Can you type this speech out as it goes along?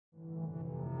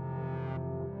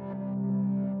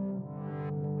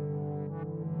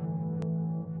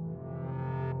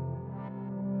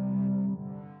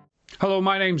Hello,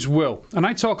 my name's Will, and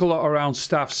I talk a lot around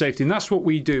staff safety, and that's what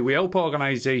we do. We help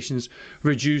organisations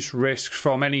reduce risks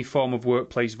from any form of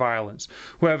workplace violence,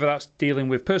 whether that's dealing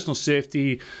with personal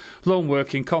safety, lone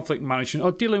working, conflict management,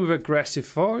 or dealing with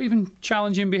aggressive or even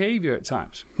challenging behaviour at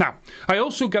times. Now, I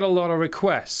also get a lot of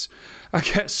requests. I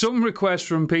get some requests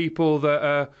from people that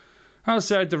are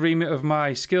outside the remit of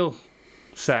my skill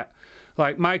set.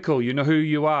 Like, Michael, you know who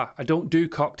you are. I don't do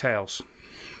cocktails.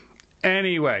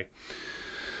 Anyway,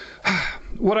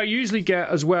 what I usually get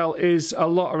as well is a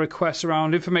lot of requests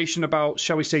around information about,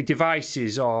 shall we say,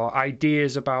 devices or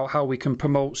ideas about how we can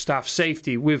promote staff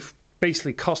safety with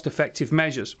basically cost-effective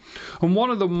measures. And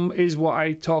one of them is what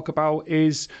I talk about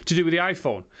is to do with the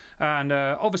iPhone, and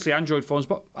obviously Android phones,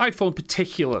 but iPhone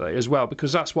particularly as well,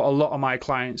 because that's what a lot of my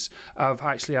clients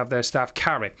have their staff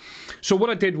carry. So what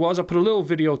I did was I put a little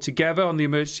video together on the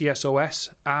emergency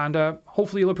SOS, and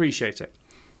hopefully you'll appreciate it.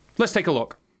 Let's take a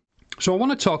look. So I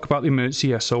want to talk about the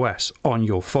emergency SOS on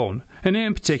your phone, and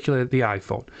in particular the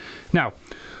iPhone. Now,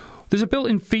 there's a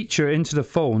built-in feature into the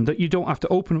phone that you don't have to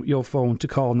open up your phone to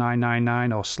call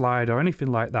 999 or slide or anything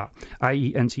like that,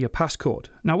 i.e. enter your passcode.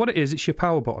 Now what it is, it's your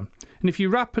power button. And if you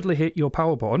rapidly hit your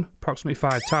power button, approximately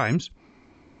 5 times,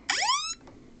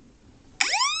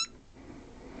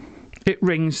 it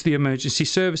rings the emergency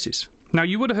services. Now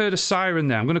you would have heard a siren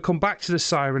there. I'm going to come back to the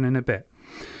siren in a bit.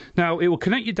 Now, it will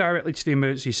connect you directly to the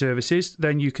emergency services.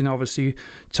 Then you can obviously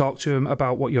talk to them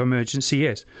about what your emergency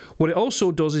is. What it also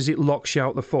does is it locks you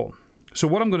out the phone. So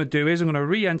what I'm going to do is I'm going to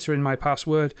re-enter in my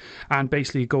password and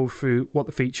basically go through what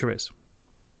the feature is.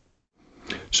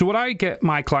 So what I get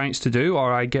my clients to do,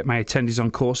 or I get my attendees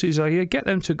on courses, I get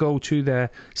them to go to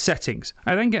their settings.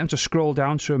 I then get them to scroll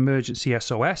down to emergency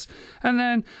SOS, and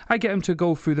then I get them to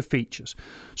go through the features.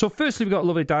 So firstly, we've got a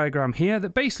lovely diagram here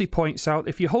that basically points out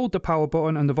if you hold the power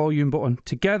button and the volume button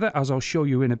together, as I'll show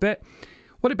you in a bit,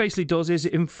 what it basically does is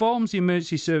it informs the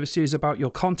emergency services about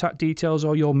your contact details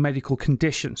or your medical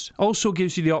conditions. Also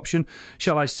gives you the option,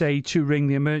 shall I say, to ring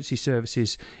the emergency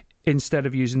services instead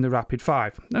of using the rapid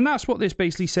 5. And that's what this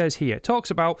basically says here. It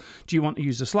talks about, do you want to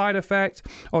use the slide effect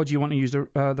or do you want to use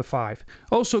the 5?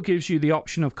 Also gives you the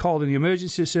option of calling the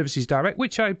emergency services direct,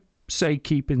 which I say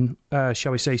keep in,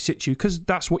 shall we say, situ, because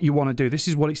that's what you want to do. This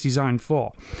is what it's designed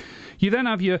for. You then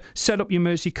have your set up your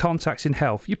emergency contacts in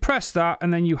health. You press that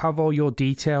and then you have all your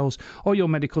details, all your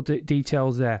medical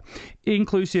details there,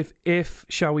 inclusive if,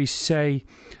 shall we say,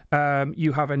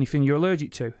 you have anything you're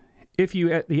allergic to. If you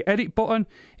hit the edit button,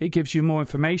 it gives you more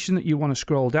information that you want to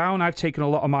scroll down. I've taken a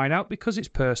lot of mine out because it's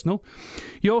personal.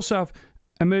 You also have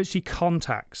emergency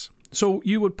contacts. So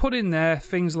you would put in there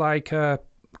things like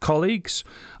colleagues,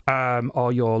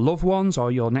 or your loved ones,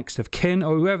 or your next of kin,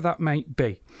 or whoever that might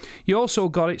be. You also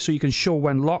got it so you can show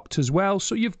when locked as well.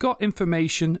 So you've got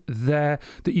information there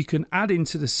that you can add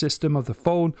into the system of the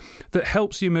phone that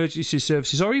helps the emergency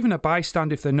services, or even a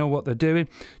bystander if they know what they're doing,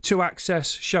 to access,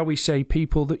 shall we say,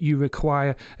 people that you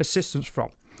require assistance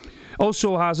from.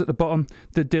 Also has at the bottom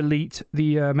the delete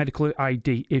the medical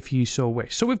ID if you so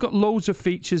wish. So we've got loads of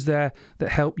features there that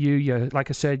help you,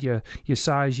 like I said, your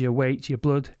size, your weight, your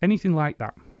blood, anything like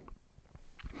that.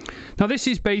 Now this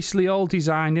is basically all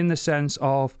designed in the sense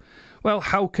of, well,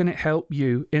 how can it help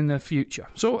you in the future?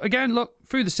 So again, look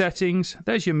through the settings,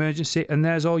 there's your emergency and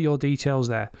there's all your details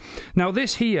there. Now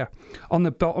this here on the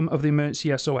bottom of the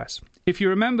emergency SOS, if you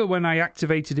remember when I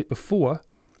activated it before,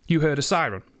 you heard a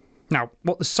siren. Now,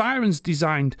 what the siren's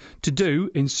designed to do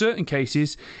in certain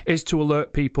cases is to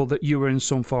alert people that you are in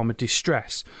some form of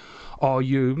distress, or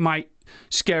you might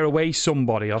scare away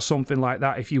somebody or something like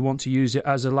that if you want to use it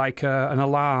as an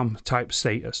alarm type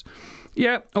status.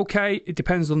 Yeah, okay, it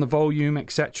depends on the volume,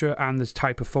 etc., and the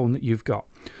type of phone that you've got.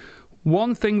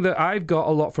 One thing that I've got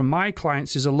a lot from my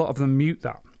clients is a lot of them mute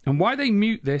that. And why they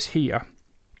mute this here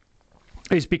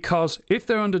is because if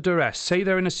they're under duress, say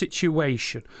they're in a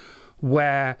situation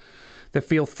where they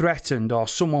feel threatened or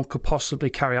someone could possibly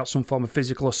carry out some form of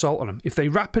physical assault on them, if they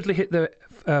rapidly hit the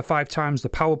 5 times the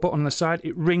power button on the side,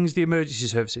 it rings the emergency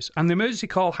services and the emergency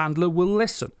call handler will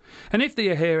listen. And if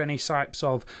they hear any types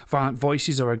of violent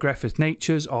voices or aggressive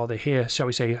natures, or they hear, shall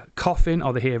we say, coughing,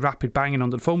 or they hear rapid banging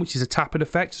under the phone, which is a tapping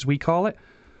effect as we call it,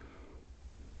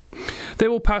 they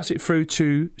will pass it through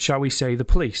to, shall we say, the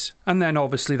police. And then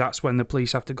obviously that's when the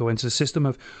police have to go into the system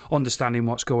of understanding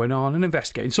what's going on and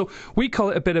investigating. So we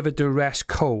call it a bit of a duress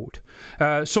code.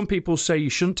 Some people say you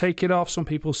shouldn't take it off. Some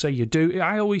people say you do.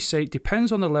 I always say it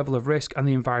depends on the level of risk and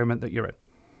the environment that you're in.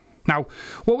 Now,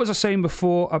 what was I saying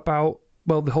before about,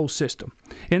 well, the whole system?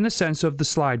 In the sense of the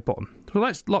slide button. So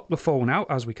let's lock the phone out,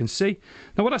 as we can see.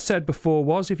 Now what I said before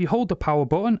was if you hold the power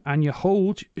button and you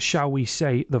hold, shall we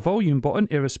say, the volume button,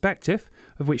 irrespective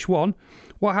of which one,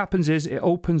 what happens is it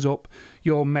opens up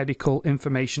your medical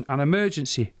information and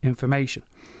emergency information.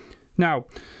 Now,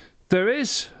 there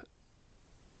is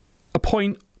a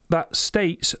point that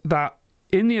states that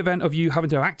in the event of you having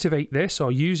to activate this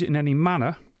or use it in any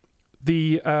manner,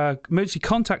 the emergency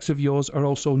contacts of yours are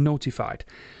also notified.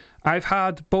 I've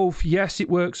had both yes it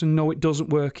works and no it doesn't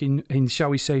work in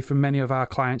shall we say, from many of our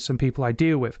clients and people I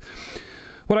deal with.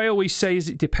 What I always say is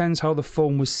it depends how the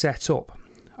phone was set up.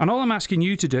 And all I'm asking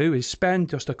you to do is spend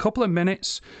just a couple of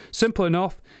minutes, simple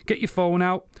enough, get your phone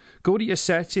out, go to your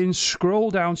settings,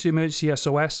 scroll down to emergency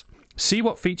SOS, see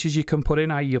what features you can put in,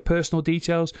 i.e. your personal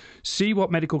details, see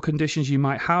what medical conditions you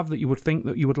might have that you would think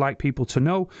that you would like people to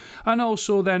know, and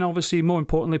also then obviously more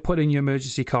importantly put in your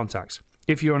emergency contacts.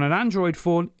 If you're on an Android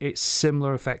phone, it's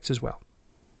similar effects as well.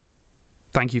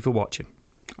 Thank you for watching,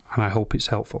 and I hope it's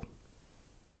helpful.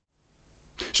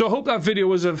 So I hope that video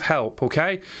was of help,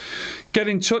 okay? Get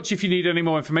in touch if you need any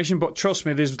more information, but trust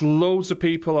me, there's loads of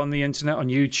people on the internet, on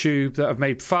YouTube, that have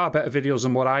made far better videos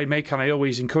than what I make, and I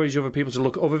always encourage other people to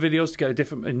look at other videos to get a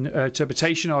different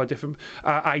interpretation or a different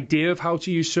idea of how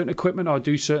to use certain equipment or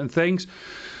do certain things.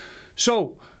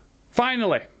 So,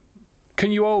 finally, can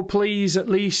you all please at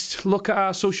least look at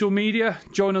our social media,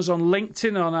 join us on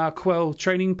LinkedIn on our Quell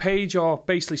training page, or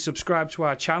basically subscribe to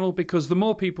our channel, because the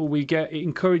more people we get, it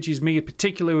encourages me,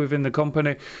 particularly within the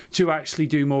company, to actually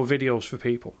do more videos for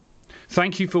people.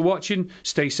 Thank you for watching,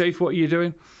 stay safe what you're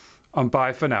doing, and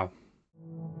bye for now.